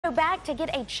go back to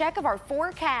get a check of our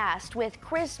forecast with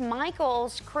Chris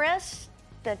Michaels. Chris,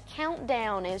 the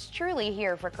countdown is truly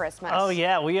here for Christmas. Oh,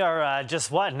 yeah, we are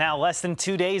just now less than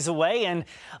 2 days away and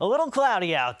a little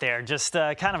cloudy out there. Just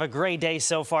kind of a gray day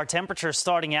so far. Temperatures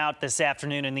starting out this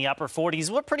afternoon in the upper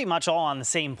 40s. We're pretty much all on the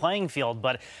same playing field,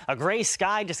 but a gray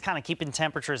sky just kind of keeping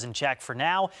temperatures in check for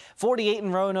now. 48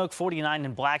 in Roanoke, 49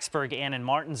 in Blacksburg and in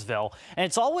Martinsville. And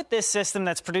it's all with this system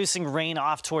that's producing rain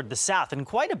off toward the south, and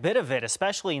quite a bit of it,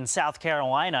 especially in South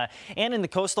Carolina and in the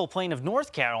coastal plain of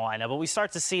North Carolina. But we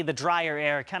start to see the drier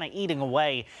air kind of eating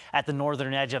away at the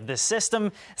northern edge of this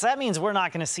system. So that means we're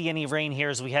not going to see any rain here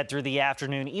as we head through the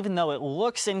afternoon, even though it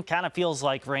looks and kind of feels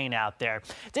like rain out there.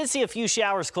 Did see a few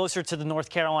showers closer to the North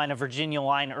Carolina-Virginia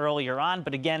line earlier on,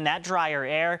 but again, that drier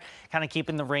air kind of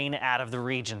keeping the rain out of the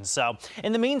region. So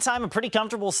in the meantime, a pretty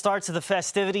comfortable start to the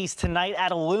festivities tonight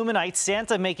at Illuminite.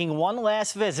 Santa making one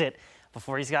last visit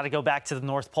before he's got to go back to the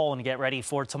North Pole and get ready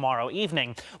for tomorrow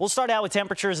evening. We'll start out with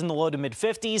temperatures in the low to mid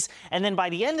 50s, and then by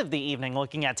the end of the evening,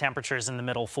 looking at temperatures in the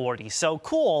middle 40s. So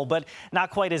cool, but not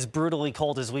quite as brutally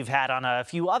cold as we've had on a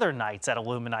few other nights at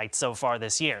Illuminite so far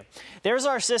this year. There's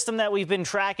our system that we've been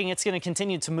tracking. It's going to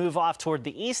continue to move off toward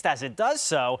the east. As it does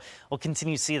so, we'll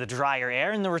continue to see the drier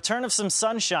air and the return of some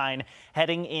sunshine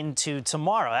heading into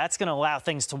tomorrow. That's going to allow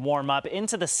things to warm up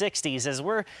into the 60s as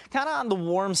we're kind of on the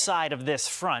warm side of this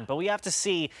front, but we have to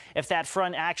see if that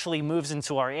front actually moves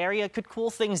into our area. Could cool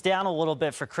things down a little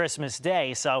bit for Christmas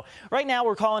Day. So right now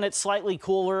we're calling it slightly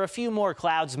cooler, a few more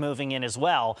clouds moving in as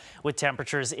well, with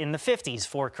temperatures in the 50s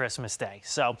for Christmas Day.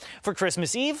 So for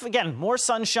Christmas Eve, again, more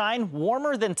sunshine,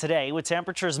 warmer than today, with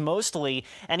temperatures mostly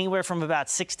anywhere from about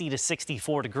 60 to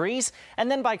 64 degrees.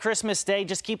 And then by Christmas Day,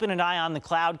 just keeping an eye on the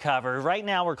cloud cover. Right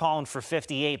now we're calling for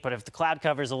 58, but if the cloud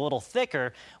cover is a little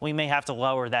thicker, we may have to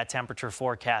lower that temperature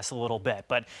forecast a little bit.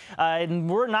 But and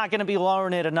we're not going to be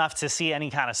lowering it enough to see any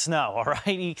kind of snow, all right?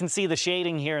 You can see the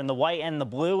shading here in the white and the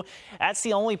blue. That's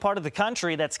the only part of the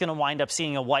country that's going to wind up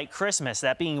seeing a white Christmas,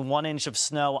 that being 1 inch of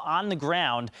snow on the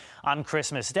ground on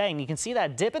Christmas Day. And you can see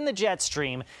that dip in the jet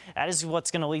stream. That is what's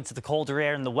going to lead to the colder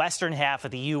air in the western half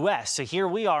of the U.S. So here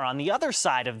we are on the other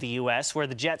side of the U.S. where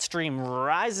the jet stream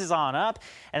rises on up,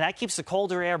 and that keeps the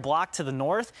colder air blocked to the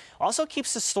north. Also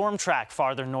keeps the storm track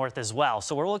farther north as well.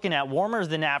 So we're looking at warmer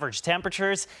than average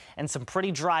temperatures and some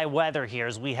pretty dry weather here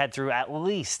as we head through at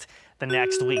least the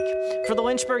next week. For the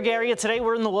Lynchburg area today,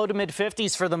 we're in the low to mid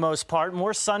 50s for the most part.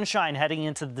 More sunshine heading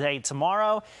into the day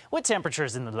tomorrow with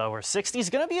temperatures in the lower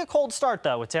 60s. Going to be a cold start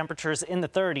though, with temperatures in the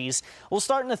 30s. We'll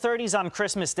start in the 30s on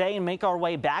Christmas Day and make our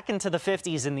way back into the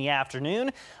 50s in the afternoon.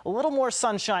 A little more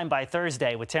sunshine by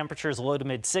Thursday with temperatures low to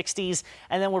mid 60s.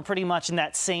 And then we're pretty much in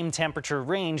that same temperature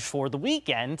range for the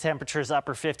weekend. Temperatures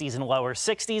upper 50s and lower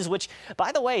 60s, which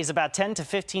by the way is about 10 to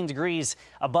 15 degrees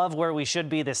above where we should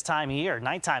be this time of year.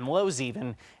 Nighttime lows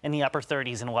even in the upper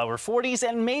 30s and lower 40s,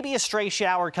 and maybe a stray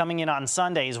shower coming in on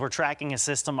Sundays. We're tracking a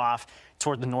system off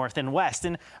toward the north and west,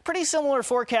 and pretty similar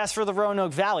forecast for the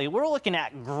Roanoke Valley. We're looking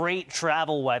at great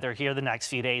travel weather here the next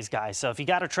few days, guys. So if you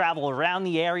got to travel around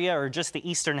the area or just the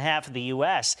eastern half of the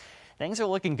U.S., things are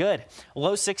looking good.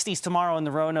 Low 60s tomorrow in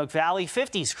the Roanoke Valley,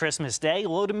 50s Christmas Day,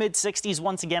 low to mid 60s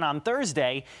once again on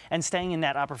Thursday, and staying in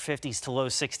that upper 50s to low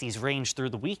 60s range through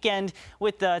the weekend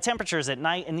with temperatures at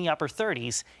night in the upper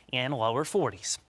 30s and lower 40s.